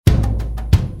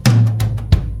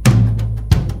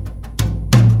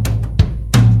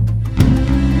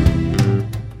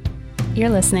You're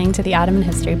listening to the Ottoman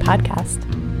History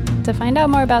Podcast. To find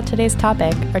out more about today's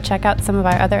topic or check out some of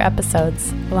our other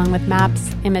episodes, along with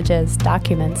maps, images,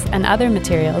 documents, and other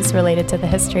materials related to the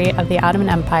history of the Ottoman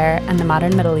Empire and the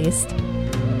modern Middle East,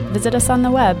 visit us on the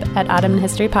web at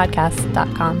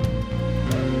ottomanhistorypodcast.com.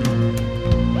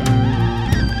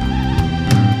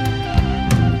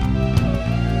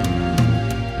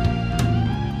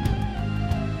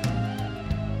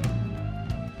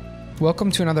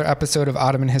 Welcome to another episode of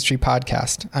Ottoman History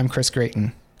Podcast. I'm Chris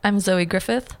Grayton. I'm Zoe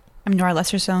Griffith. I'm Nora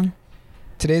Lesserstone.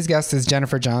 Today's guest is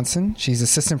Jennifer Johnson. She's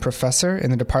assistant professor in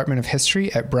the Department of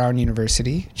History at Brown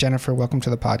University. Jennifer, welcome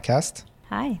to the podcast.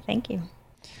 Hi, thank you.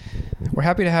 We're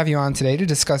happy to have you on today to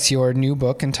discuss your new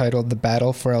book entitled The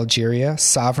Battle for Algeria,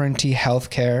 Sovereignty,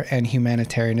 Healthcare, and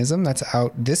Humanitarianism. That's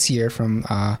out this year from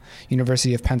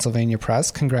University of Pennsylvania Press.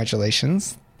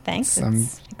 Congratulations. Thanks.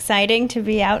 It's exciting to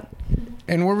be out.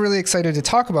 And we're really excited to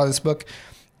talk about this book.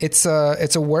 It's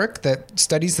a work that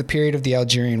studies the period of the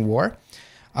Algerian War,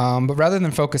 but rather than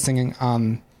focusing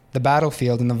on the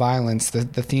battlefield and the violence, the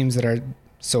themes that are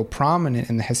so prominent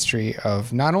in the history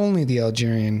of not only the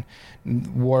Algerian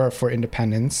War for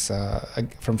independence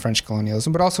from French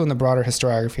colonialism, but also in the broader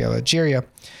historiography of Algeria.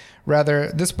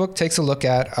 Rather, this book takes a look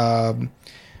at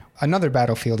another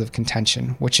battlefield of contention,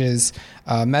 which is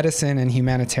medicine and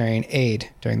humanitarian aid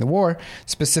during the war,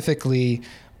 specifically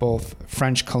both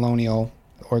French colonial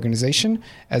organization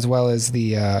as well as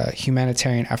the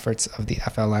humanitarian efforts of the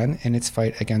FLN in its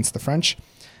fight against the French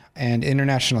and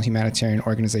international humanitarian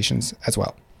organizations as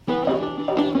well.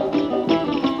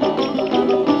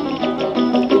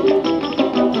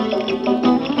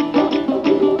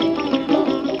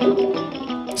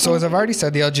 So as I've already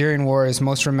said, the Algerian War is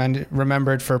most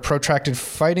remembered for protracted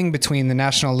fighting between the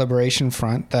National Liberation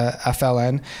Front, the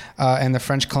FLN, and the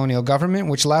French colonial government,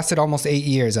 which lasted almost 8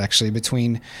 years, actually,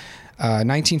 between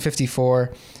 1954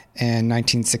 and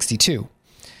 1962.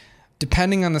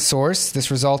 Depending on the source,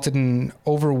 this resulted in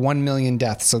over 1 million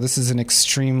deaths. So this is an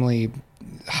extremely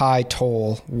high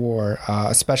toll war,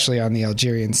 especially on the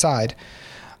Algerian side.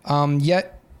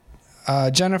 Yet,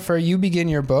 Jennifer, you begin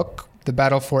your book, The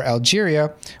Battle for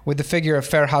Algeria, with the figure of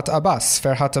Ferhat Abbas.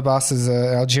 Ferhat Abbas is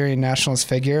an Algerian nationalist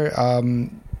figure,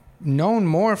 known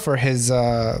more for his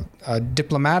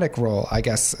diplomatic role, I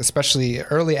guess, especially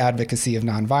early advocacy of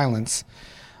nonviolence.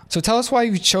 So tell us why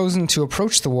you've chosen to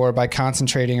approach the war by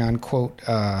concentrating on, quote,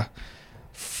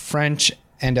 French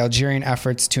and Algerian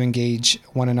efforts to engage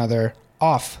one another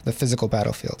off the physical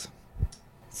battlefield.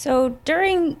 So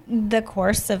during the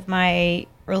course of my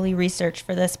early research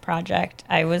for this project,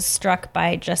 I was struck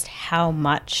by just how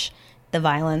much the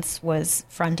violence was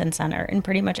front and center in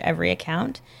pretty much every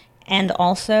account, and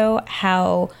also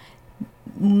how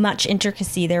much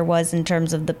intricacy there was in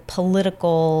terms of the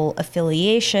political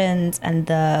affiliations and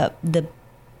the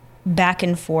back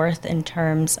and forth in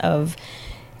terms of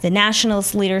the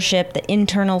nationalist leadership, the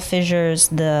internal fissures,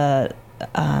 the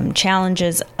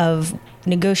challenges of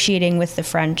negotiating with the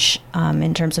French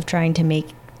in terms of trying to make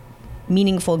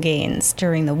meaningful gains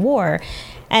during the war.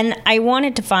 And I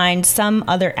wanted to find some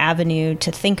other avenue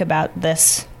to think about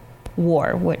this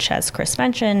war, which, as Chris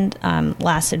mentioned,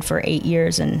 lasted for 8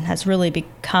 years and has really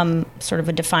become sort of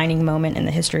a defining moment in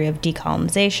the history of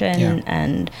decolonization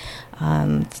and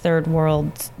third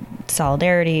world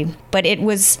solidarity. But it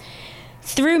was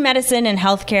through medicine and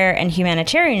healthcare and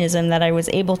humanitarianism that I was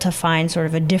able to find sort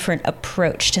of a different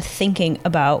approach to thinking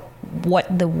about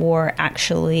what the war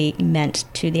actually meant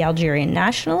to the Algerian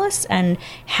nationalists and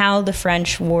how the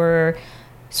French were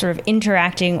sort of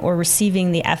interacting or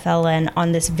receiving the FLN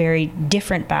on this very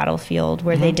different battlefield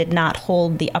where they did not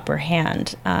hold the upper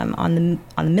hand. On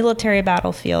the military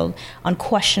battlefield,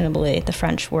 unquestionably, the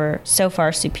French were so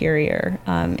far superior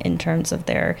in terms of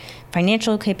their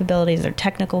financial capabilities, their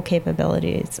technical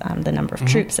capabilities, the number of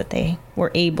troops that they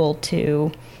were able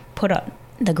to put on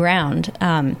the ground.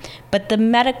 But the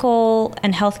medical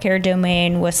and healthcare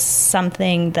domain was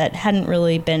something that hadn't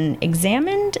really been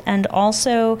examined and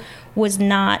also was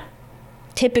not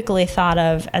typically thought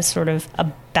of as sort of a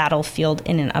battlefield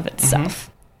in and of itself.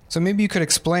 So maybe you could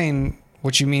explain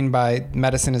what you mean by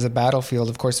medicine as a battlefield.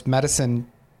 Of course,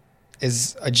 medicine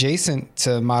is adjacent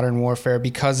to modern warfare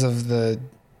because of the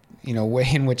way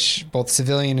in which both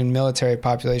civilian and military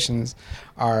populations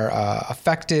are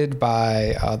affected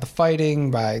by the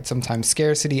fighting, by sometimes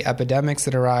scarcity, epidemics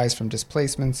that arise from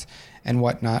displacements and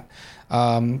whatnot.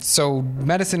 So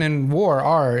medicine and war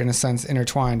are, in a sense,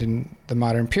 intertwined in the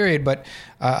modern period. But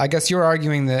I guess you're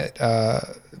arguing that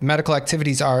medical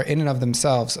activities are, in and of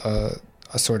themselves, a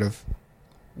sort of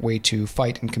way to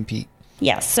fight and compete.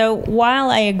 Yes. So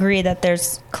while I agree that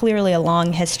there's clearly a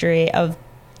long history of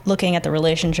looking at the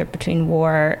relationship between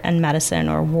war and medicine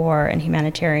or war and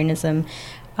humanitarianism,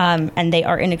 and they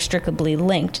are inextricably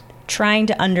linked, trying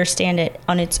to understand it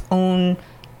on its own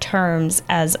terms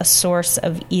as a source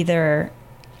of either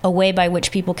a way by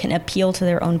which people can appeal to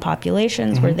their own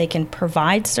populations, where they can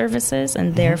provide services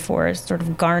and therefore sort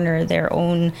of garner their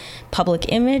own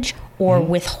public image, or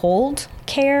withhold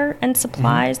care and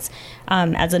supplies,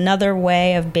 as another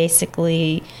way of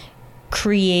basically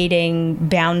creating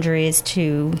boundaries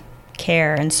to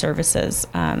care and services,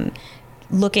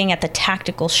 looking at the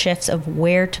tactical shifts of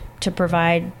where to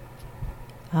provide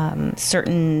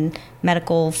certain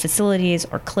medical facilities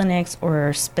or clinics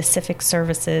or specific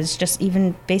services, just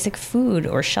even basic food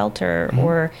or shelter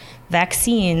or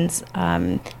vaccines,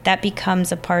 that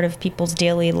becomes a part of people's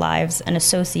daily lives and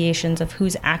associations of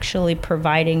who's actually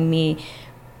providing me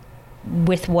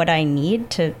with what I need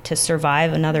to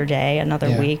survive another day,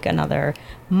 another week, another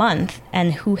month,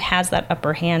 and who has that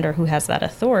upper hand or who has that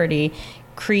authority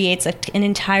creates an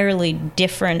entirely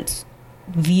different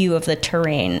view of the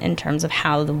terrain in terms of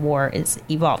how the war is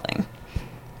evolving.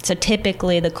 So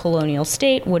typically the colonial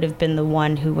state would have been the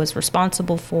one who was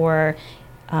responsible for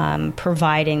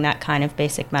providing that kind of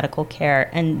basic medical care,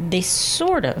 and they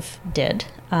sort of did,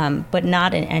 but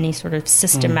not in any sort of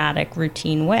systematic,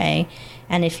 routine way.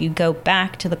 And if you go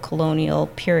back to the colonial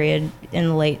period in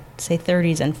the late, say,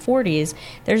 30s and 40s,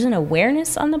 there's an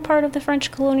awareness on the part of the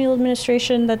French colonial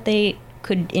administration that they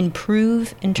could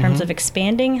improve in terms of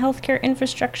expanding healthcare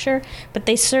infrastructure, but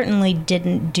they certainly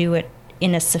didn't do it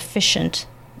in a sufficient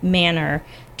manner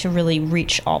to really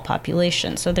reach all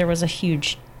populations. So there was a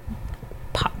huge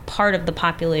part of the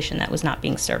population that was not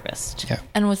being serviced. Yeah.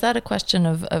 And was that a question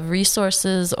of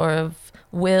resources or of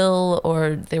will,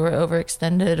 or they were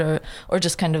overextended, or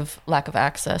just kind of lack of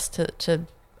access to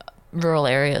rural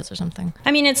areas or something?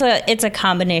 I mean, it's a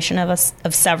combination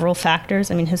of several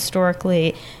factors. I mean,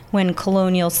 historically, when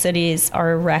colonial cities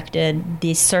are erected,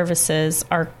 these services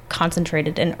are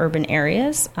concentrated in urban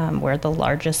areas, where the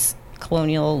largest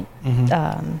colonial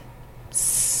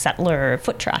settler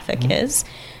foot traffic is,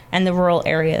 and the rural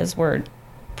areas were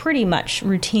pretty much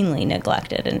routinely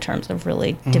neglected in terms of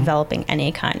really developing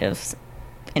any kind of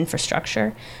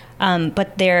infrastructure.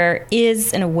 But there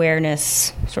is an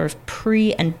awareness sort of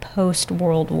pre and post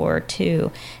World War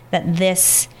II that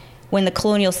this, when the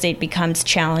colonial state becomes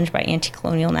challenged by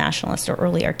anti-colonial nationalists or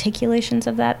early articulations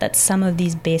of that some of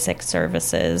these basic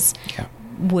services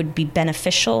would be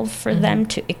beneficial for them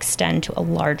to extend to a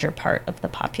larger part of the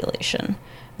population.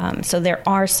 So there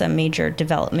are some major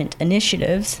development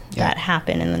initiatives that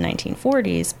happen in the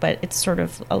 1940s, but it's sort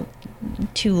of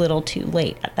too little too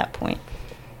late at that point.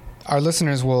 Our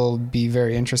listeners will be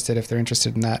very interested, if they're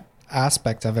interested in that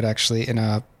aspect of it, actually, in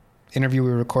a interview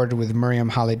we recorded with Miriam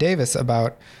Halle-Davis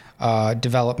about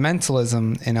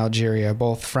developmentalism in Algeria,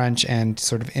 both French and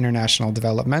sort of international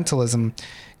developmentalism,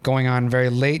 going on very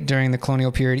late during the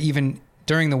colonial period, even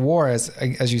during the war,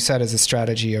 as you said, as a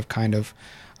strategy of kind of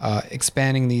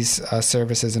expanding these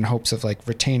services in hopes of like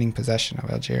retaining possession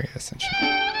of Algeria,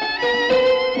 essentially.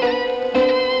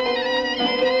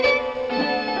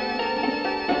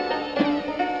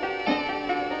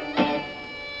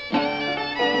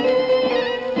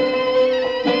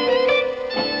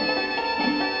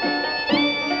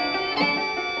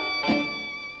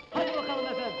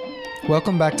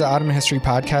 Welcome back to Ottoman History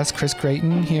Podcast. Chris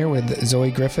Creighton here with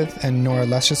Zoe Griffith and Nora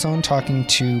Leschasson, talking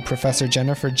to Professor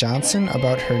Jennifer Johnson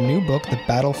about her new book, The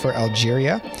Battle for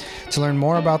Algeria. To learn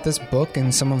more about this book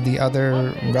and some of the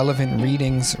other relevant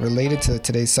readings related to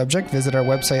today's subject, visit our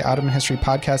website,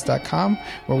 OttomanHistoryPodcast.com,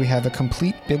 where we have a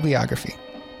complete bibliography.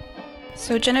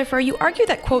 So, Jennifer, you argue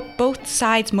that, quote, both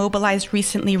sides mobilized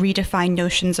recently redefined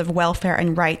notions of welfare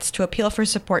and rights to appeal for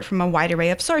support from a wide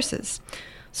array of sources.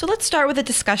 So let's start with a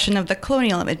discussion of the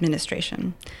colonial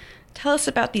administration. Tell us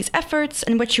about these efforts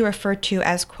and what you refer to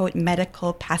as, quote,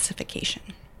 medical pacification.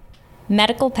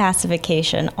 Medical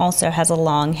pacification also has a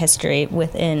long history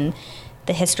within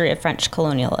the history of French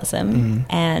colonialism.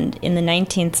 And in the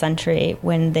 19th century,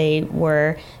 when they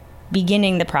were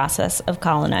beginning the process of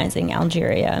colonizing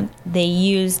Algeria, they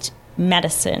used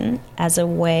medicine as a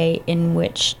way in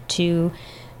which to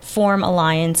form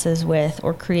alliances with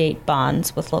or create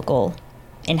bonds with local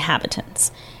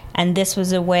inhabitants. And this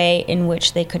was a way in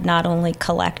which they could not only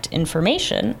collect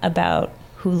information about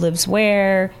who lives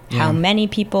where, how many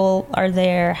people are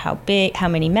there, how big, how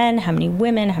many men, how many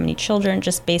women, how many children,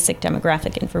 just basic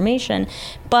demographic information,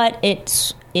 but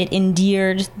it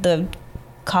endeared the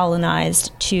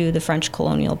colonized to the French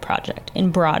colonial project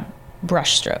in broad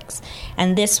brushstrokes.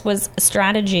 And this was a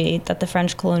strategy that the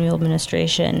French colonial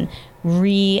administration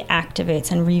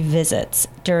reactivates and revisits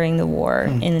during the war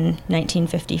in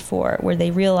 1954, where they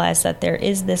realize that there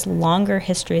is this longer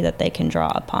history that they can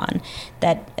draw upon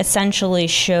that essentially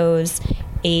shows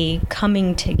a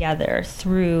coming together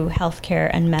through healthcare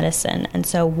and medicine. And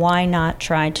so why not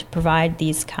try to provide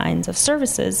these kinds of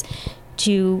services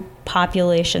to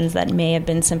populations that may have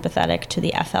been sympathetic to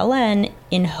the FLN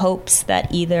in hopes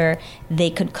that either they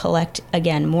could collect,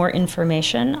 again, more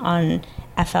information on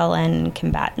FLN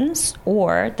combatants,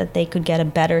 or that they could get a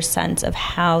better sense of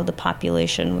how the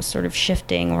population was sort of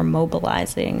shifting or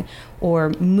mobilizing or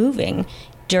moving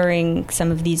during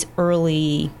some of these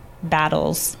early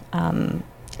battles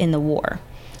in the war.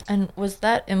 And was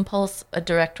that impulse a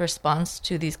direct response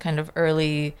to these kind of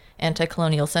early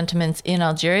anti-colonial sentiments in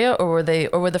Algeria, or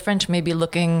were the French maybe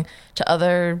looking to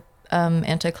other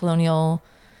anti-colonial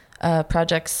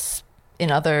projects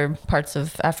in other parts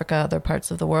of Africa, other parts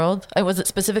of the world? Was it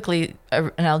specifically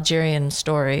an Algerian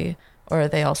story, or are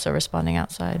they also responding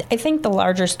outside? I think the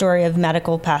larger story of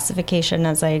medical pacification,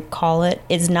 as I call it,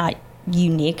 is not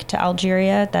unique to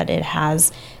Algeria, that it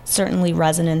has certainly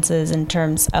resonances in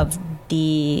terms of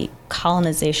the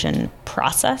colonization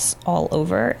process all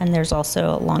over. And there's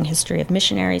also a long history of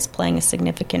missionaries playing a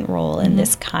significant role in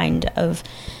this kind of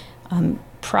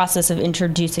process of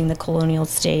introducing the colonial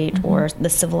state or the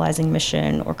civilizing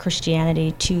mission or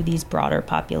Christianity to these broader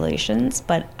populations.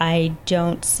 But I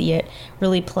don't see it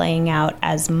really playing out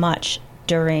as much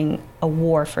during a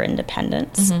war for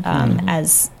independence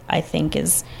as I think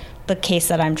is the case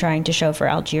that I'm trying to show for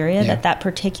Algeria, that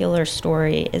particular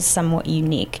story is somewhat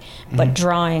unique, but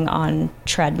drawing on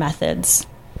trade methods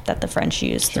that the French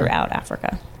used throughout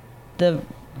Africa. The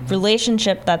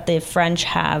relationship that the French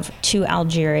have to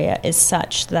Algeria is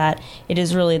such that it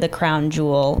is really the crown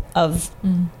jewel of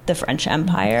the French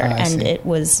Empire, and it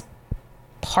was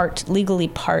legally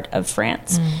part of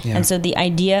France. And so the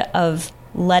idea of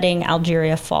letting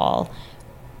Algeria fall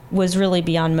was really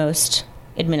beyond most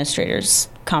administrators'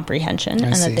 comprehension,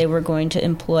 and that they were going to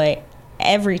employ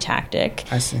every tactic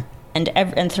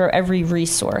and throw every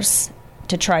resource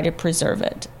to try to preserve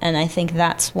it. And I think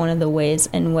that's one of the ways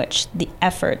in which the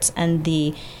efforts and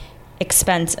the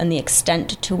expense and the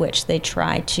extent to which they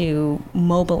try to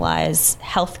mobilize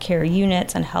healthcare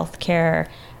units and healthcare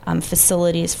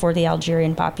facilities for the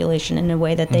Algerian population in a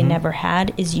way that they never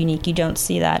had is unique. You don't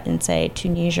see that in, say,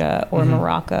 Tunisia or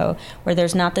Morocco, where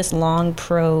there's not this long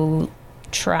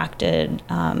protracted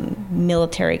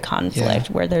military conflict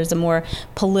where there's a more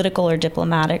political or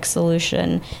diplomatic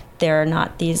solution. There are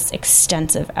not these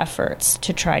extensive efforts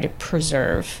to try to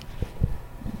preserve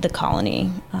the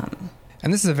colony.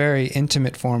 And this is a very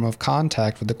intimate form of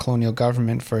contact with the colonial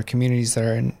government for communities that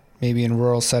are maybe in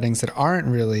rural settings that aren't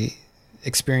really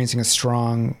experiencing a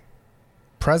strong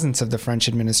presence of the French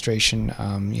administration,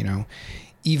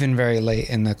 even very late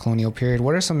in the colonial period.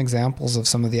 What are some examples of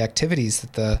some of the activities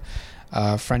that the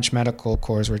French medical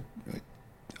corps were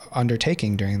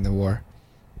undertaking during the war?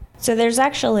 So there's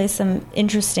actually some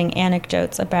interesting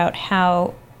anecdotes about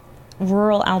how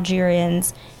rural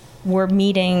Algerians were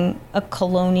meeting a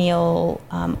colonial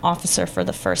officer for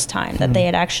the first time, that they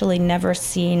had actually never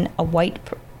seen a white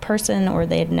person or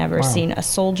they had never seen a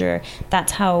soldier.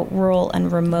 That's how rural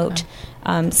and remote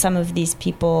some of these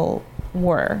people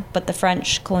were. But the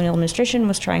French colonial administration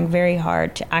was trying very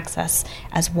hard to access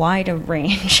as wide a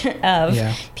range of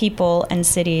people and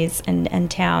cities and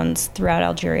towns throughout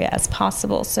Algeria as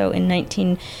possible. So in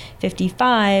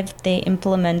 1955, they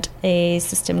implement a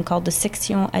system called the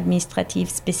Section Administrative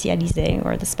Spécialisée,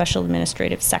 or the Special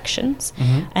Administrative Sections.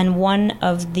 And one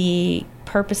of the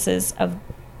purposes of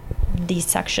these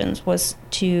sections was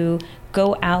to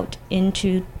go out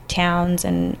into towns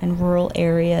and rural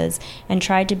areas and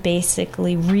try to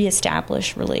basically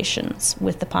reestablish relations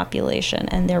with the population.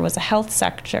 And there was a health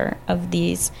sector of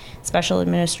these special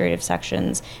administrative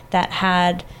sections that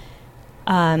had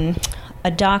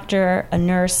a doctor, a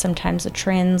nurse, sometimes a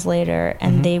translator,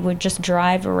 and they would just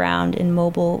drive around in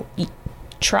mobile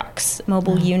trucks,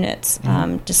 mobile units,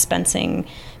 dispensing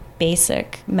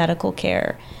basic medical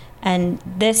care. And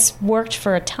this worked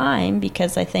for a time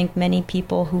because I think many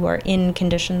people who are in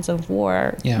conditions of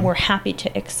war were happy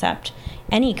to accept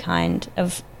any kind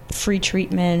of free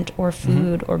treatment or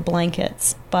food or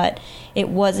blankets. But it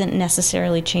wasn't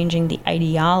necessarily changing the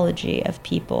ideology of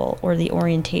people or the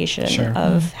orientation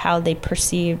of how they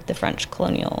perceived the French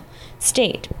colonial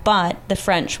state. But the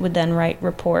French would then write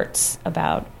reports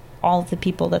about all of the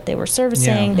people that they were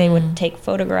servicing. They would take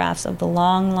photographs of the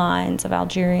long lines of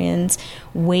Algerians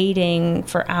waiting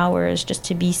for hours just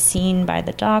to be seen by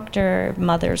the doctor,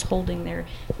 mothers holding their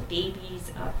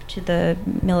babies up to the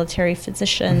military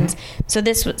physicians. So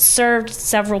this served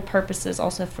several purposes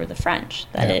also for the French,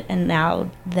 that it allowed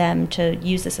them to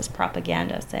use this as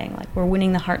propaganda, saying like, we're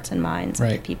winning the hearts and minds of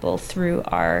the people through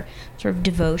our sort of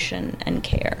devotion and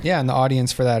care. Yeah, and the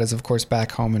audience for that is, of course,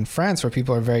 back home in France, where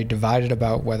people are very divided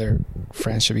about whether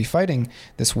France should be fighting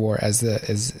this war as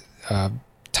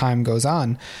time goes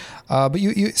on. But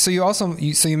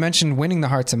you mentioned winning the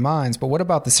hearts and minds, but what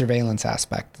about the surveillance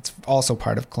aspect? It's also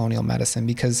part of colonial medicine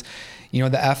because, the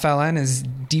FLN is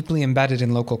deeply embedded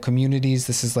in local communities.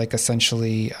 This is like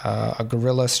essentially a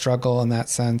guerrilla struggle in that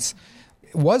sense.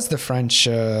 Was the French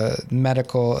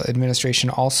medical administration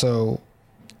also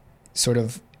sort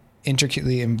of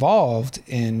intricately involved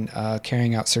in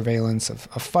carrying out surveillance of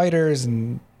fighters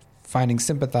and finding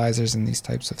sympathizers and these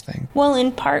types of things? Well,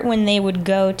 in part when they would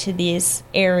go to these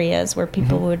areas where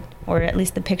people would, or at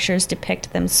least the pictures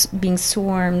depict them being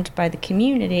swarmed by the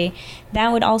community,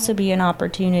 that would also be an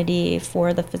opportunity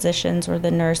for the physicians or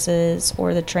the nurses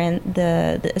or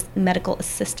the medical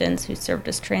assistants who served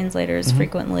as translators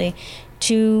frequently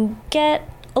to get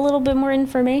a little bit more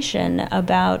information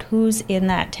about who's in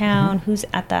that town, who's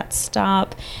at that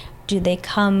stop. Do they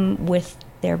come with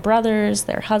their brothers,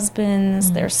 their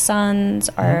husbands, their sons?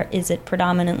 Is it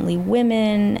predominantly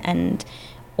women and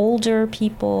older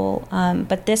people?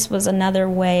 But this was another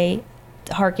way,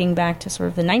 harking back to sort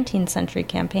of the 19th century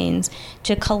campaigns,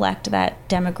 to collect that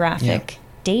demographic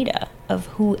data of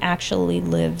who actually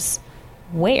lives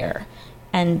where.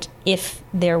 And if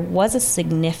there was a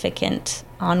significant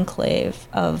enclave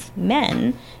of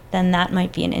men, then that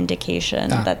might be an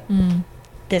indication that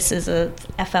this is a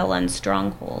FLN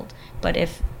stronghold. But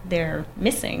if they're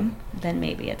missing, then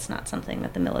maybe it's not something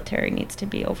that the military needs to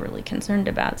be overly concerned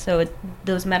about. So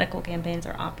those medical campaigns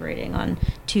are operating on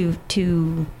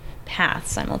two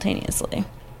paths simultaneously.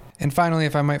 And finally,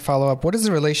 if I might follow up, what is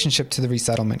the relationship to the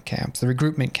resettlement camps, the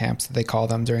recruitment camps that they call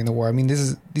them during the war? I mean,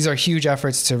 these are huge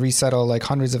efforts to resettle like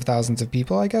hundreds of thousands of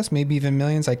people, I guess, maybe even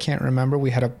millions. I can't remember.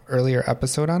 We had an earlier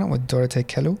episode on it with Dorothée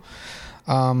Kelou.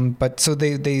 But so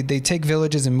they take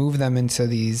villages and move them into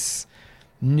these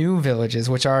new villages,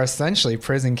 which are essentially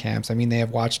prison camps. I mean, they have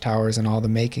watchtowers and all the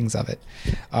makings of it.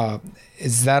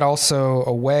 Is that also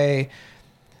a way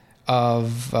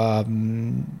of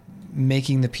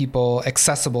making the people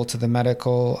accessible to the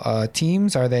medical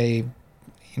teams? Are they,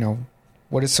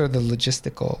 what is sort of the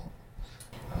logistical?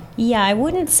 Yeah, I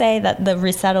wouldn't say that the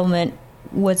resettlement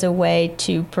was a way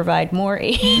to provide more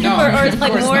aid or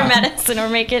like more medicine or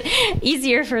make it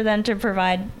easier for them to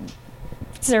provide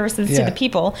services to the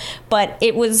people, but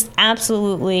it was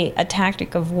absolutely a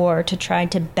tactic of war to try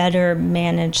to better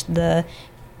manage the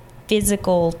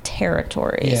physical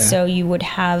territory. So you would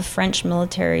have French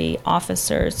military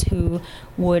officers who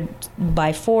would,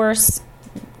 by force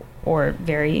or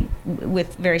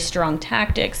with very strong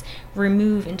tactics,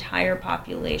 remove entire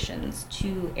populations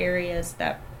to areas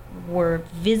that were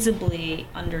visibly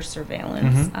under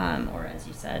surveillance, or as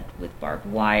you said, with barbed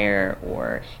wire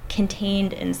or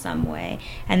contained in some way.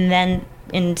 And then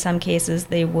in some cases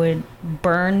they would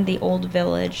burn the old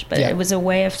village, but it was a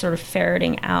way of sort of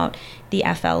ferreting out the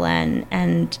FLN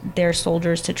and their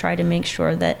soldiers to try to make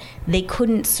sure that they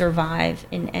couldn't survive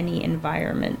in any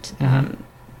environment,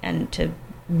 and to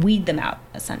weed them out,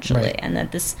 essentially. And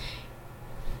that this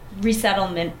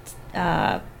resettlement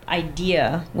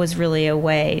idea was really a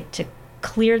way to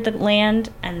clear the land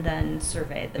and then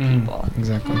survey the people.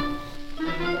 Exactly.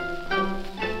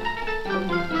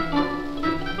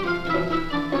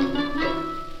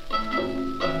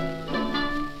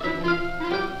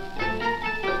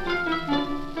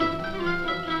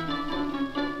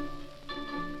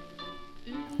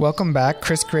 Welcome back.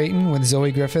 Chris Creighton with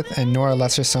Zoe Griffith and Nora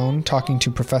Lessersohn talking to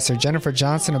Professor Jennifer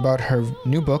Johnson about her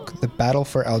new book, The Battle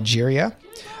for Algeria.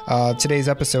 Today's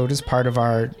episode is part of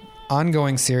our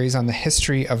ongoing series on the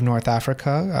history of North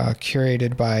Africa,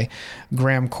 curated by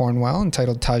Graham Cornwell,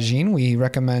 entitled Tagine. We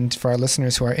recommend for our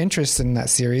listeners who are interested in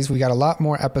that series, we got a lot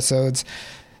more episodes,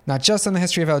 not just on the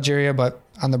history of Algeria, but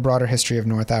on the broader history of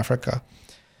North Africa.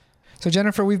 So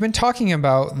Jennifer, we've been talking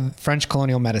about French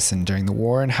colonial medicine during the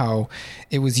war and how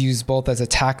it was used both as a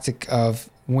tactic of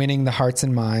winning the hearts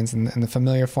and minds and the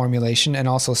familiar formulation, and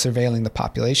also surveilling the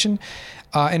population,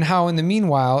 and how in the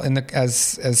meanwhile,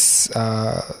 as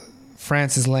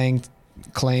France is laying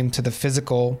claim to the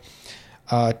physical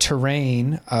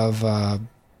terrain of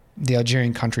the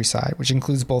Algerian countryside, which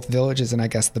includes both villages and I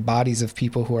guess the bodies of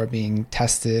people who are being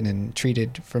tested and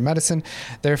treated for medicine.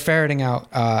 They're ferreting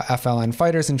out FLN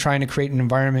fighters and trying to create an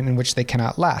environment in which they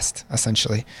cannot last,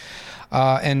 essentially.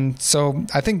 And so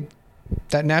I think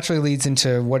that naturally leads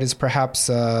into what is perhaps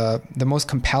the most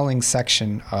compelling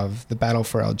section of the Battle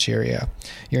for Algeria,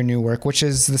 your new work, which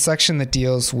is the section that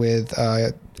deals with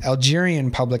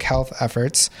Algerian public health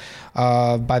efforts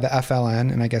by the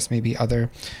FLN and I guess maybe other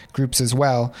groups as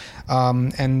well.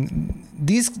 And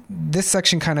this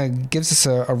section kind of gives us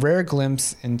a rare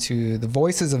glimpse into the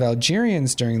voices of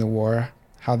Algerians during the war,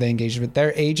 how they engaged with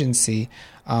their agency,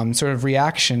 sort of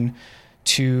reaction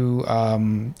to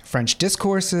French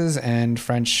discourses and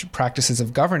French practices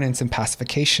of governance and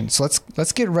pacification. So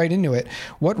let's get right into it.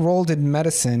 What role did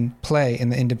medicine play in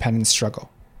the independence struggle?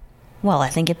 Well, I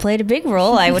think it played a big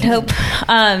role. I would hope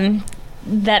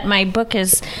that my book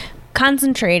is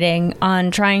concentrating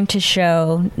on trying to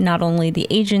show not only the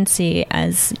agency,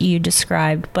 as you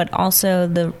described, but also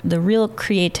the real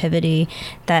creativity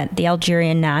that the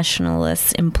Algerian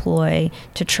nationalists employ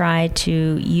to try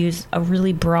to use a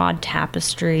really broad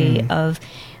tapestry of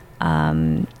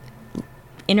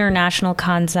international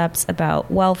concepts about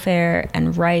welfare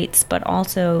and rights, but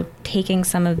also taking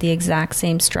some of the exact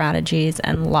same strategies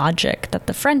and logic that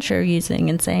the French are using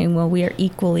and saying, well, we are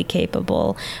equally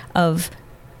capable of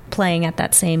playing at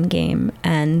that same game.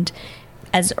 And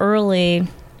as early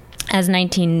as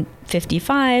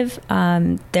 1955,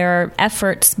 there are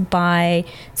efforts by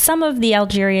some of the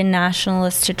Algerian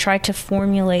nationalists to try to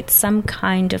formulate some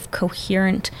kind of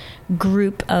coherent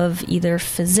group of either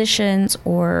physicians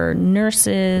or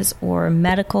nurses or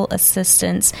medical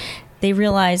assistants. They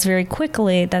realize very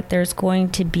quickly that there's going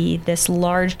to be this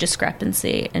large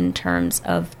discrepancy in terms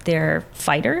of their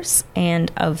fighters and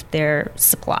of their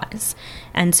supplies.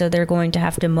 And so they're going to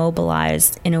have to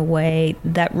mobilize in a way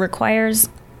that requires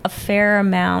a fair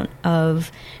amount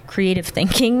of creative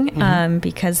thinking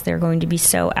because they're going to be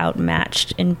so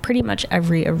outmatched in pretty much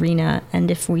every arena. And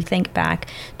if we think back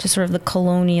to sort of the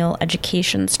colonial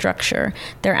education structure,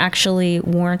 there actually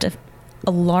weren't a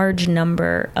large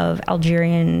number of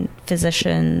Algerian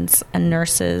physicians and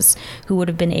nurses who would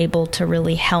have been able to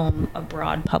really helm a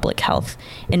broad public health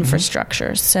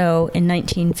infrastructure. So in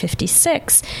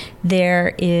 1956,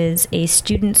 there is a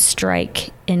student strike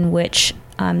in which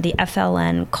the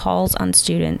FLN calls on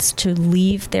students to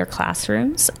leave their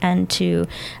classrooms and to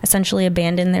essentially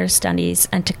abandon their studies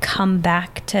and to come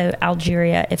back to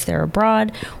Algeria if they're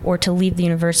abroad, or to leave the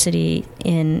university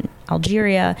in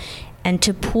Algeria and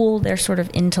to pool their sort of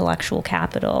intellectual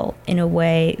capital in a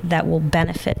way that will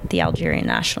benefit the Algerian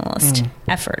nationalist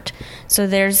effort. So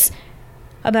there's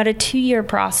about a 2-year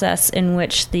process in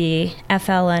which the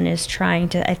FLN is trying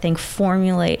to, I think,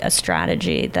 formulate a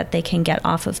strategy that they can get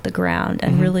off of the ground.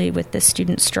 And really with the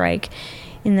student strike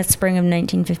in the spring of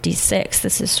 1956,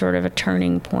 this is sort of a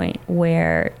turning point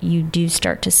where you do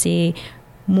start to see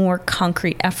more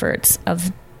concrete efforts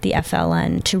of the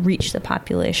FLN to reach the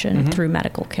population through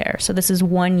medical care. So this is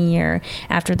 1 year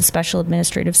after the special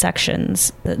administrative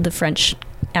sections, the French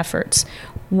efforts,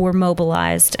 were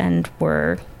mobilized and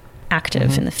were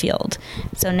active in the field.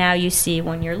 So now you see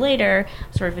 1 year later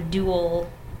sort of a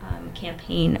dual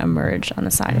campaign emerge on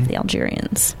the side of the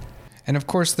Algerians. And of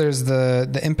course there's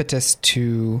the impetus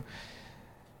to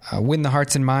win the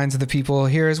hearts and minds of the people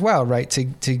here as well, right?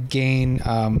 To gain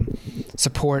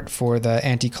support for the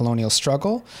anti-colonial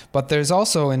struggle. But there's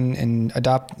also in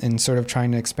sort of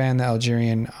trying to expand the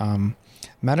Algerian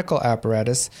medical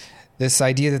apparatus, this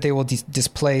idea that they will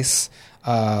displace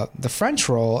the French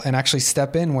role and actually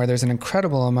step in where there's an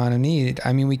incredible amount of need.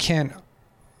 I mean, we can't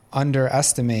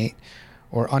underestimate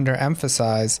or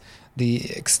underemphasize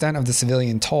the extent of the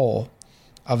civilian toll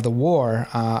of the war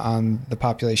on the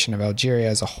population of Algeria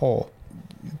as a whole.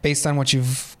 Based on what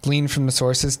you've gleaned from the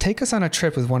sources, take us on a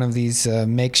trip with one of these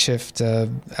makeshift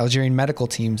Algerian medical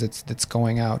teams that's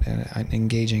going out and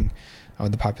engaging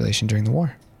with the population during the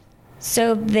war.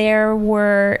 So there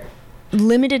were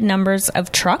limited numbers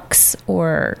of trucks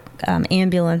or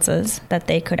ambulances that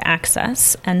they could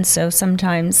access. And so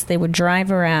sometimes they would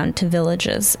drive around to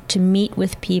villages to meet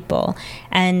with people.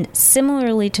 And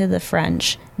similarly to the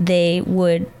French, they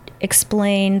would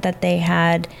explain that they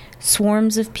had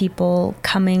swarms of people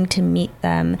coming to meet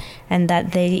them and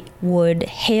that they would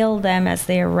hail them as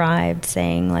they arrived,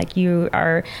 saying, like, you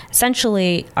are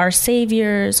essentially our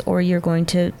saviors, or you're going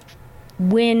to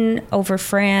win over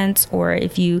France, or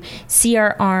if you see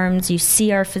our arms, you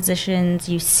see our physicians,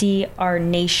 you see our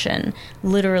nation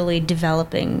literally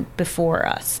developing before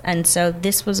us. And so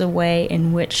this was a way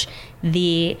in which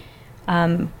the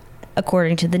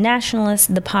according to the nationalists,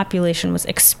 the population was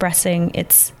expressing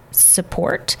its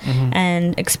support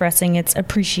and expressing its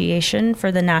appreciation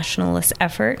for the nationalist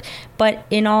effort. But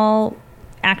in all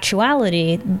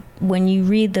actuality, when you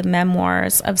read the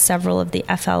memoirs of several of the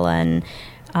FLN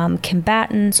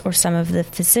combatants or some of the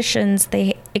physicians,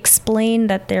 they explained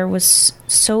that there was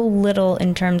so little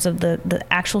in terms of the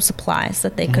actual supplies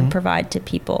that they could provide to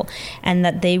people, and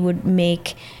that they would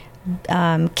make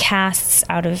casts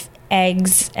out of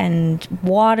eggs and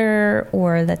water,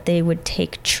 or that they would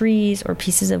take trees or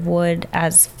pieces of wood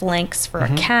as flanks for a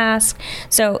cask.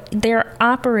 So they're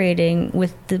operating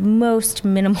with the most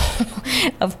minimal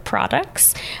of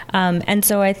products. And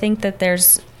so I think that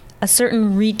there's a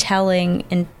certain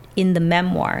retelling in the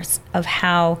memoirs of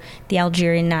how the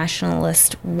Algerian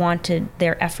nationalists wanted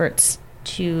their efforts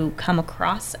to come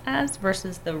across as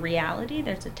versus the reality.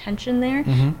 There's a tension there.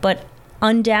 But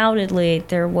undoubtedly,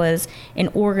 there was an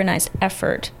organized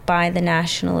effort by the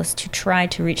nationalists to try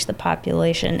to reach the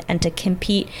population and to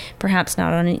compete, perhaps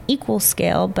not on an equal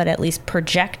scale, but at least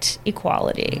project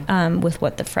equality with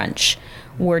what the French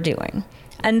were doing.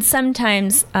 And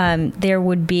sometimes there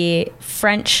would be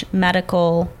French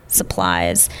medical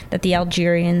supplies that the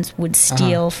Algerians would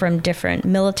steal from different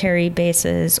military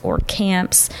bases or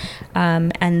camps,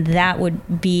 and that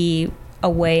would be a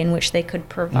way in which they could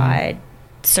provide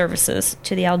services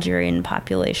to the Algerian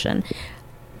population.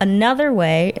 Another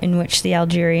way in which the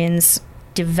Algerians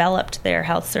developed their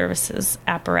health services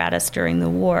apparatus during the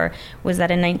war was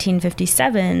that in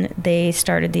 1957 they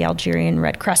started the Algerian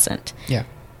Red Crescent. Yeah.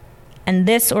 And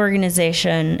this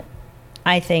organization,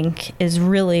 I think, is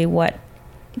really what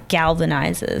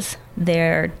galvanizes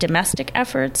their domestic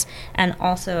efforts and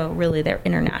also really their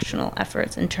international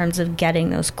efforts in terms of getting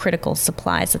those critical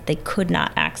supplies that they could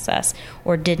not access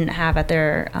or didn't have at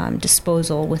their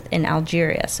disposal within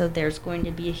Algeria. So there's going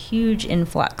to be a huge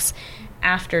influx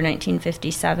after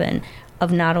 1957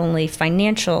 of not only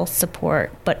financial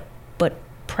support, but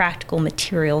practical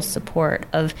material support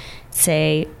of,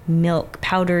 say, milk,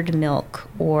 powdered milk,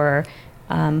 or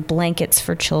blankets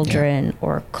for children,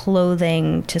 or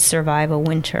clothing to survive a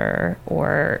winter,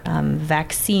 or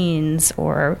vaccines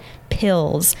or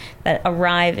pills that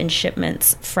arrive in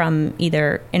shipments from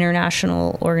either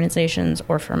international organizations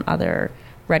or from other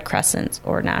Red Crescents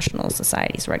or national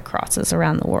societies, Red Crosses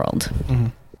around the world.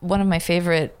 One of my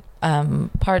favorite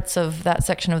parts of that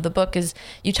section of the book is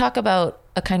you talk about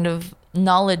a kind of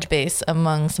knowledge base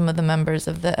among some of the members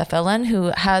of the FLN who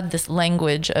had this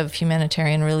language of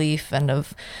humanitarian relief and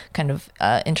of kind of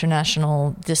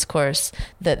international discourse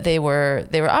that they were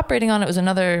operating on. It was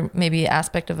another maybe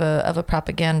aspect of a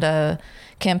propaganda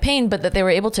campaign, but that they were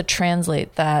able to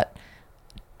translate that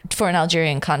for an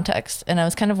Algerian context. And I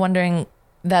was kind of wondering,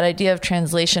 that idea of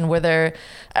translation,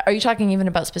 are you talking even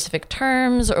about specific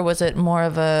terms, or was it more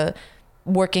of a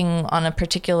working on with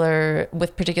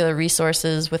particular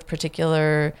resources, with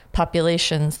particular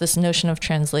populations? This notion of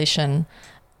translation,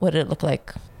 what did it look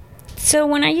like? So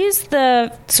when I use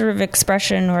the sort of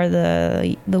expression or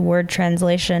the word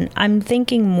translation, I'm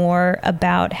thinking more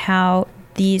about how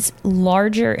these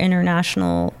larger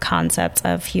international concepts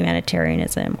of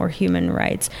humanitarianism or human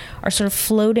rights are sort of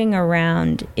floating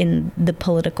around in the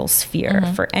political sphere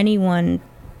for anyone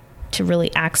to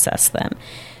really access them.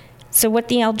 So what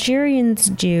the Algerians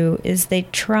do is they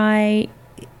try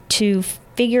to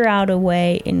figure out a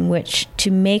way in which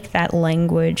to make that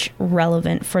language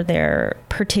relevant for their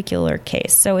particular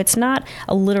case. So it's not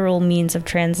a literal means of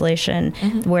translation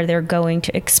where they're going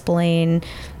to explain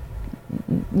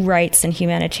rights and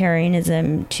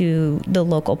humanitarianism to the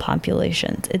local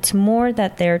populations. It's more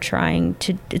that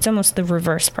it's almost the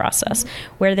reverse process,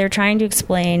 where they're trying to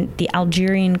explain the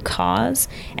Algerian cause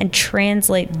and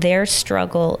translate their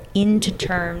struggle into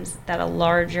terms that a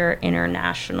larger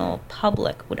international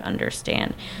public would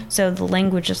understand. So the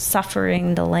language of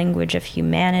suffering, the language of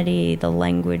humanity, the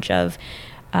language of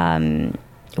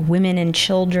women and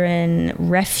children,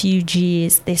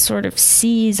 refugees, they sort of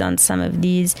seize on some of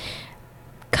these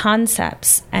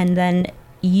concepts and then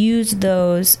use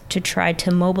those to try to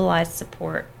mobilize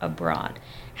support abroad.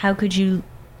 How could you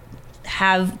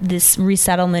have this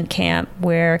resettlement camp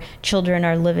where children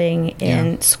are living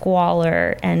in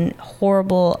squalor and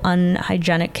horrible,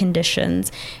 unhygienic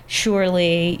conditions?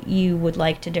 Surely you would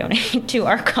like to donate to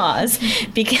our cause.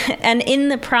 And in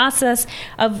the process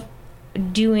of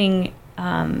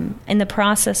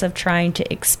trying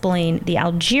to explain the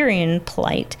Algerian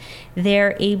plight,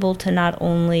 they're able to not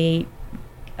only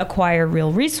acquire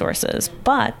real resources,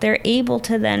 but they're able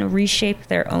to then reshape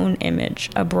their own image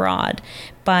abroad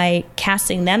by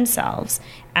casting themselves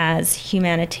as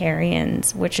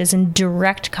humanitarians, which is in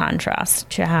direct contrast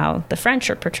to how the French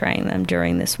are portraying them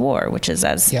during this war, which is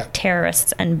as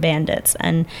terrorists and bandits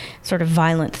and sort of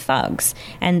violent thugs.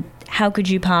 And how could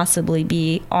you possibly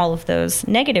be all of those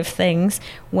negative things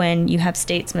when you have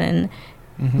statesmen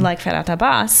like Ferhat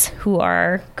Abbas, who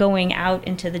are going out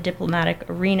into the diplomatic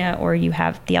arena, or you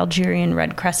have the Algerian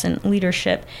Red Crescent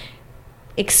leadership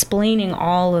explaining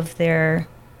all of their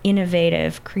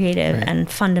innovative, creative, and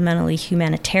fundamentally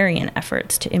humanitarian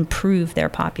efforts to improve their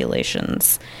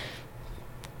population's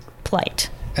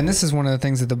plight. And this is one of the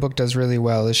things that the book does really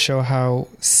well, is show how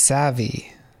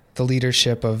savvy the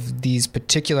leadership of these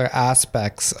particular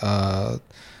aspects of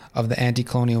the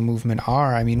anti-colonial movement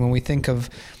are. I mean, when we think of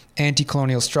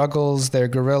anti-colonial struggles, they're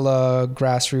guerrilla,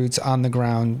 grassroots,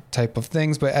 on-the-ground type of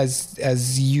things. But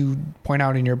as you point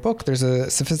out in your book, there's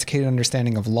a sophisticated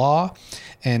understanding of law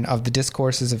and of the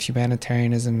discourses of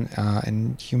humanitarianism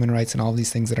and human rights and all of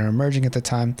these things that are emerging at the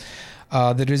time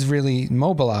that is really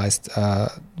mobilized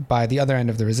by the other end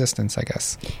of the resistance, I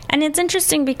guess. And it's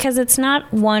interesting because it's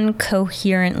not one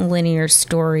coherent linear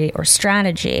story or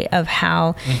strategy of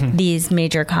how these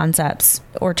major concepts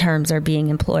or terms are being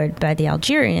employed by the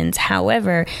Algerians.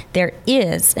 However, there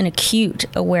is an acute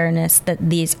awareness that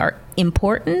these are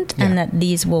important and that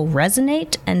these will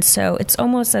resonate. And so it's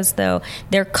almost as though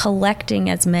they're collecting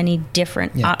as many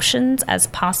different options as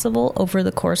possible over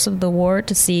the course of the war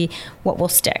to see what will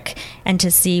stick and to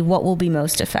see what will be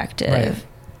most effective. Right.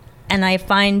 And I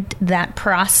find that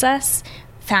process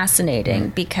fascinating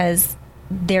because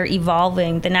they're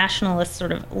evolving. The nationalist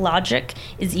sort of logic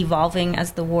is evolving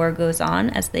as the war goes on,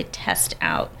 as they test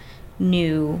out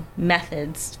new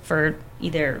methods for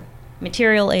either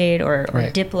material aid or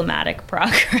diplomatic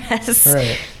progress.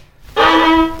 Right.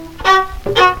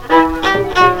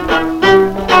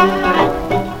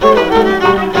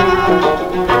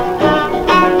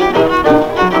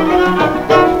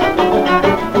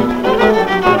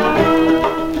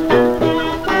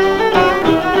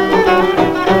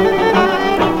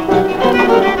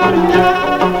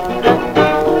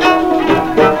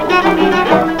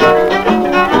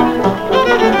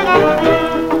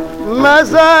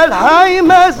 مازال حي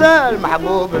مازال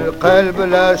محبوب القلب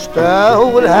لا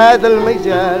اشتاهو لهذا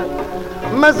المجال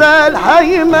مازال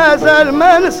حي مازال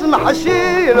ما نسمح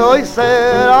شي لو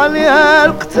يصير عليها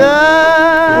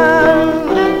القتال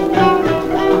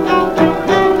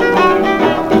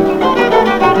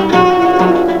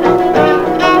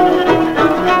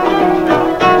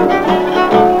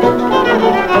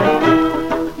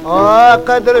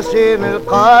قدر شي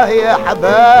نلقاه يا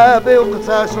حبابي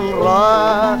وقتاش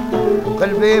نراه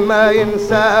قلبي ما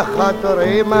ينسى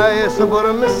خاطري ما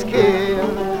يصبر مسكين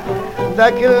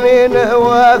ذاك اللي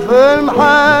نهوى في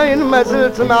المحاين ما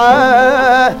زلت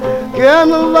معاه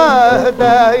كان الله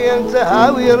هداه ينتهى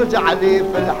ويرجع لي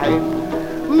في الحين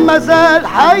مازال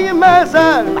حي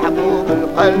مازال محبوب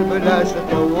القلب لا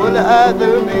شطول هذا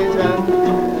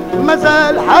الميزان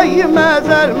مازال حي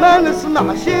مازال ما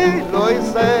نسمع شي لو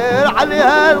يصير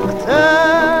عليها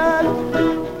القتال.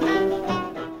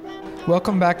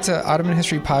 Welcome back to Ottoman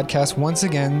History Podcast. Once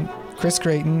again, Chris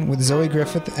Grayton with Zoe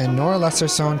Griffith and Nora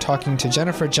Lessersohn talking to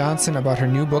Jennifer Johnson about her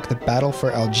new book, The Battle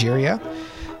for Algeria.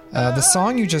 The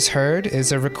song you just heard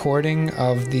is a recording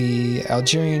of the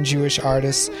Algerian Jewish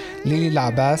artist Lili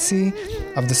Labasi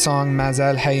of the song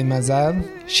Mazal Hay Mazal.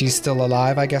 She's Still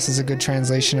Alive, I guess is a good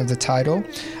translation of the title.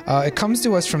 It comes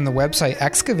to us from the website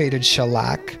Excavated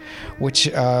Shellac, which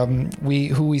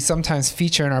we sometimes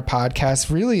feature in our podcast.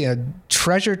 Really a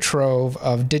treasure trove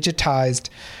of digitized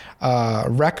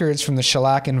records from the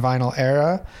shellac and vinyl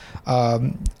era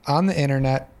on the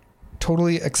internet.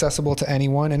 Totally accessible to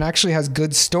anyone, and actually has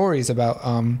good stories about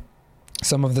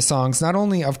some of the songs, not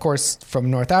only, of course,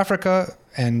 from North Africa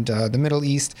and the Middle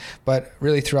East, but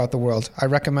really throughout the world. I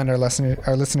recommend our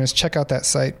listeners check out that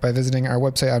site by visiting our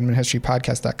website,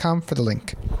 ottomanhistorypodcast.com, for the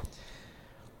link.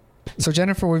 So,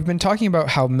 Jennifer, we've been talking about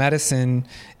how medicine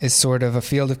is sort of a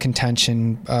field of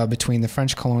contention between the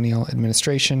French colonial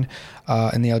administration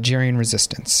and the Algerian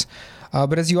resistance.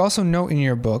 But as you also note in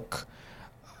your book,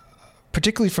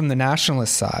 particularly from the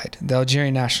nationalist side, the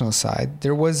Algerian nationalist side,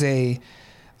 there was a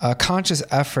conscious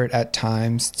effort at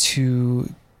times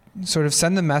to sort of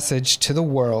send the message to the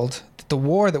world that the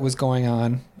war that was going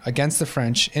on against the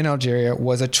French in Algeria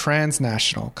was a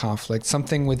transnational conflict,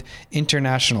 something with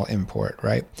international import,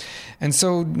 right? And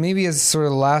so maybe as sort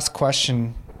of the last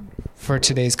question for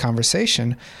today's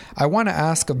conversation, I want to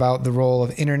ask about the role of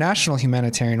international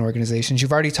humanitarian organizations.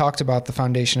 You've already talked about the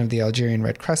foundation of the Algerian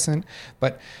Red Crescent,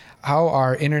 but how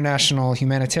are international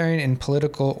humanitarian and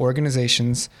political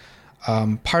organizations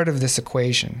part of this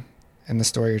equation and the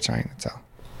story you're trying to tell?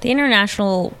 The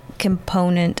international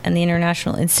component and the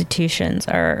international institutions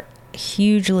are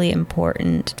hugely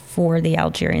important for the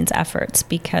Algerians' efforts,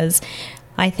 because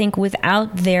I think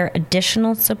without their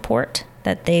additional support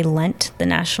that they lent the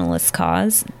nationalist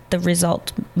cause, the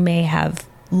result may have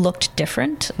looked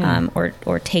different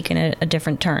or taken a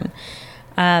different turn.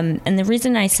 And the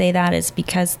reason I say that is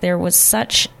because there was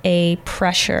such a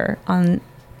pressure on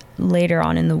later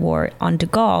on in the war on de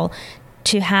Gaulle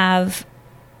to have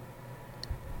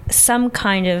some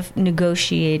kind of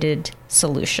negotiated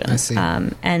solution. I see.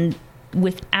 And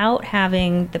without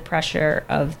having the pressure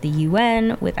of the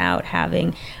UN, without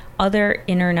having other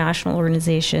international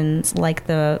organizations like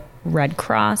the Red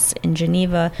Cross in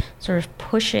Geneva sort of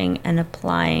pushing and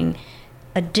applying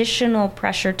additional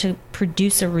pressure to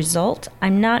produce a result,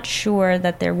 I'm not sure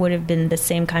that there would have been the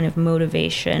same kind of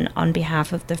motivation on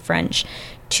behalf of the French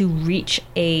to reach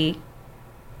a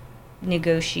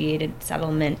negotiated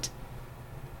settlement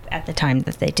at the time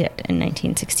that they did in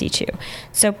 1962.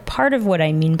 So part of what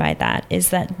I mean by that is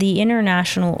that the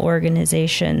international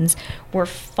organizations were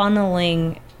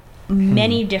funneling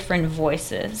many different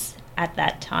voices at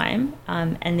that time,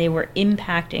 and they were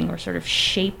impacting or sort of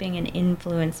shaping and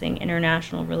influencing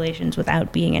international relations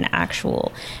without being an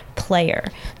actual player.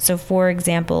 So, for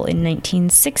example, in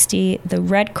 1960, the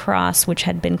Red Cross, which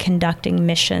had been conducting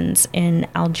missions in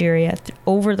Algeria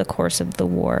over the course of the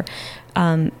war,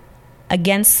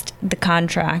 against the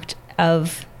contract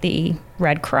of the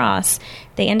Red Cross,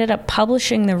 they ended up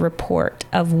publishing the report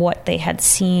of what they had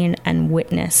seen and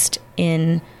witnessed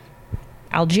in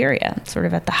Algeria, sort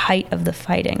of at the height of the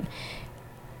fighting.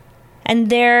 And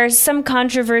there's some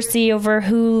controversy over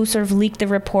who sort of leaked the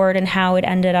report and how it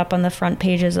ended up on the front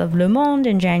pages of Le Monde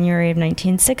in January of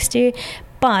 1960.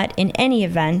 But in any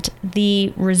event,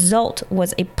 the result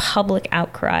was a public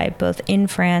outcry, both in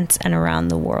France and around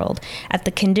the world, at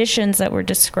the conditions that were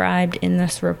described in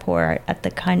this report, at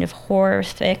the kind of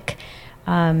horrific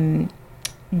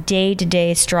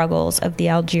day-to-day struggles of the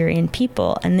Algerian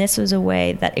people. And this was a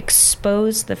way that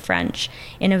exposed the French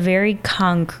in a very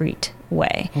concrete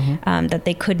way, that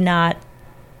they could not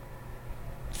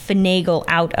finagle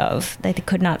out of. They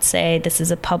could not say this is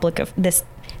a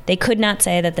they could not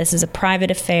say that this is a private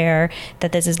affair,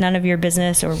 that this is none of your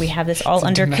business, or we have this all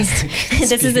under this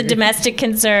is a domestic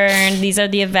concern. These are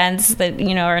the events that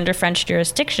are under French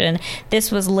jurisdiction.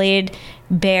 This was laid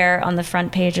bare on the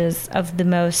front pages of the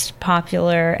most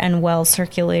popular and well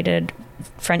circulated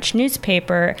French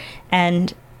newspaper,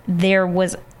 and there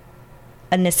was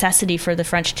a necessity for the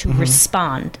French to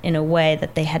respond in a way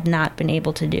that they had not been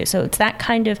able to do. So it's that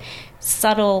kind of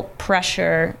subtle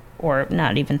pressure, or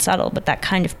not even subtle, but that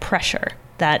kind of pressure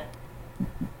that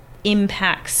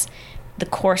impacts the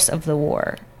course of the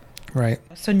war. Right.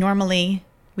 So normally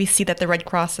we see that the Red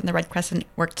Cross and the Red Crescent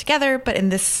work together, but in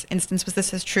this instance, was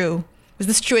this true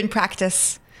in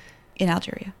practice in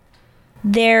Algeria?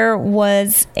 There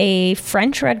was a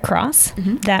French Red Cross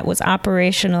that was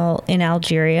operational in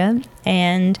Algeria,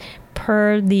 and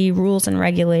per the rules and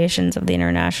regulations of the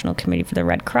International Committee for the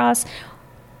Red Cross,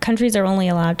 countries are only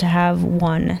allowed to have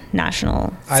one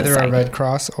national Either society. a Red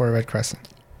Cross or a Red Crescent.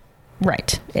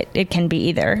 Right. It can be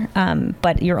either,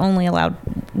 but you're only allowed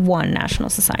one national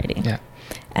society. Yeah.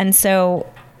 And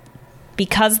so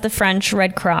because the French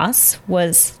Red Cross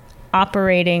was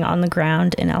operating on the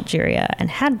ground in Algeria and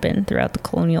had been throughout the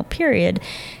colonial period,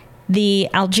 the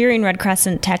Algerian Red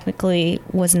Crescent technically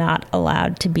was not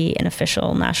allowed to be an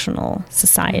official national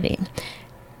society.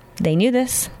 They knew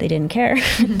this. They didn't care.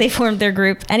 They formed their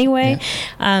group anyway,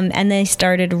 and they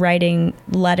started writing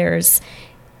letters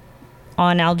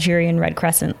on Algerian Red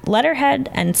Crescent letterhead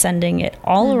and sending it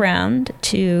all around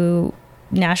to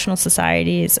national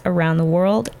societies around the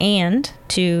world and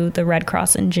to the Red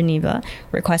Cross in Geneva,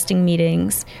 requesting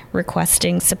meetings,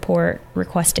 requesting support,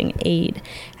 requesting aid.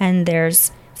 And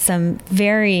there's some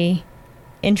very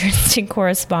interesting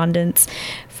correspondence.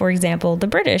 For example, the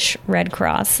British Red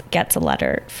Cross gets a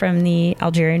letter from the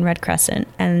Algerian Red Crescent,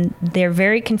 and they're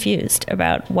very confused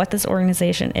about what this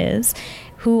organization is,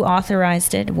 who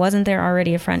authorized it. Wasn't there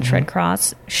already a French Red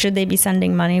Cross? Should they be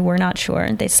sending money? We're not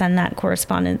sure. They send that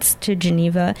correspondence to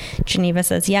Geneva. Geneva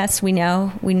says, yes, we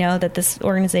know that this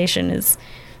organization is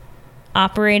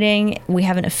operating. We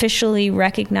haven't officially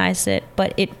recognized it,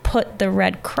 but it put the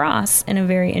Red Cross in a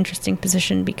very interesting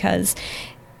position because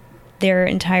their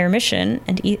entire mission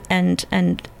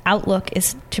and outlook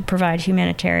is to provide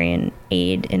humanitarian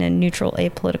aid in a neutral,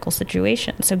 apolitical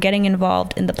situation. So getting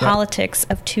involved in the politics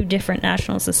of two different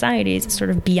national societies is sort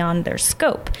of beyond their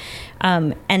scope.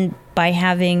 And by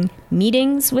having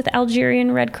meetings with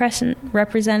Algerian Red Crescent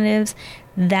representatives,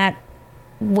 that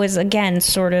was, again,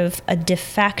 sort of a de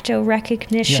facto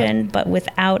recognition, but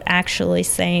without actually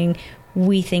saying,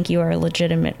 we think you are a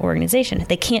legitimate organization.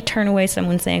 They can't turn away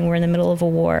someone saying we're in the middle of a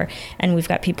war and we've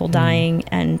got people dying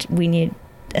and we need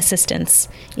assistance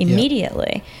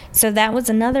immediately. So that was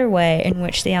another way in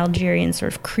which the Algerians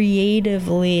sort of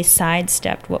creatively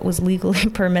sidestepped what was legally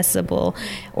permissible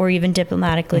or even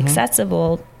diplomatically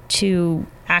accessible to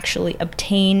actually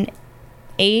obtain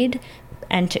aid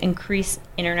and to increase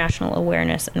international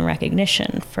awareness and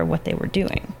recognition for what they were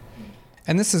doing.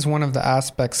 And this is one of the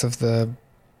aspects of the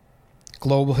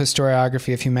global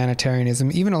historiography of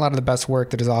humanitarianism, even a lot of the best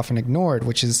work that is often ignored,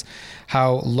 which is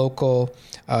how local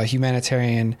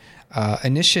humanitarian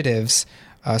initiatives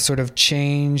sort of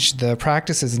change the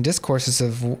practices and discourses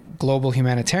of global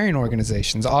humanitarian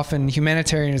organizations. Often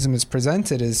humanitarianism is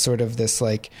presented as sort of this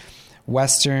like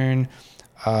Western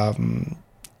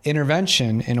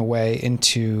intervention in a way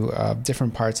into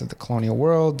different parts of the colonial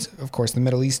world, of course, the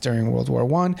Middle East during World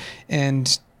War I.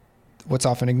 And what's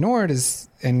often ignored is,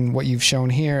 and what you've shown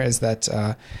here, is that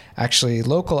actually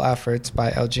local efforts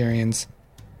by Algerians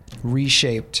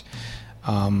reshaped,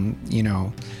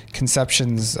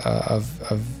 conceptions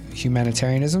of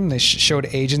humanitarianism. They showed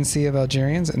agency of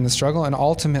Algerians in the struggle and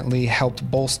ultimately helped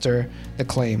bolster the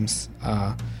claims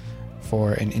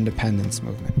for an independence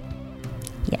movement.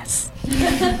 Yes.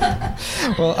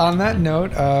 Well, on that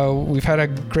note, we've had a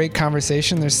great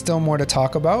conversation. There's still more to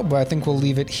talk about, but I think we'll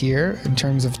leave it here in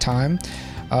terms of time.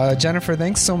 Jennifer,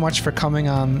 thanks so much for coming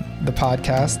on the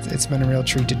podcast. It's been a real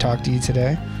treat to talk to you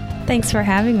today. Thanks for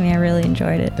having me. I really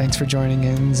enjoyed it. Thanks for joining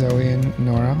in, Zoe and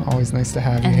Nora. Always nice to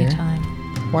have you here.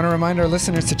 Anytime. Want to remind our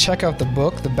listeners to check out the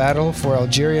book, The Battle for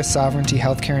Algeria, Sovereignty,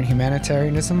 Healthcare, and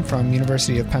Humanitarianism from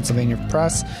University of Pennsylvania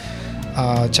Press.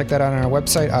 Check that out on our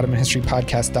website,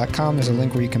 OttomanHistoryPodcast.com. There's a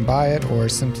link where you can buy it or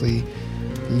simply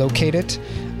locate it.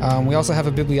 We also have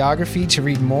a bibliography to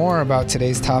read more about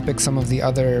today's topic, some of the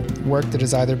other work that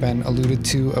has either been alluded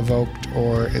to, evoked,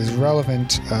 or is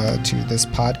relevant to this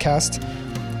podcast.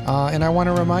 And I want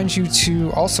to remind you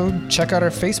to also check out our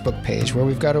Facebook page, where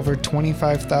we've got over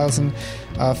 25,000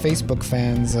 Facebook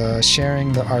fans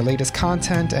sharing our latest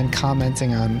content and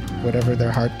commenting on whatever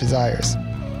their heart desires.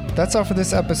 That's all for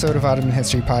this episode of Ottoman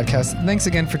History Podcast. Thanks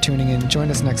again for tuning in.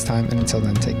 Join us next time, and until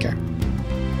then, take care.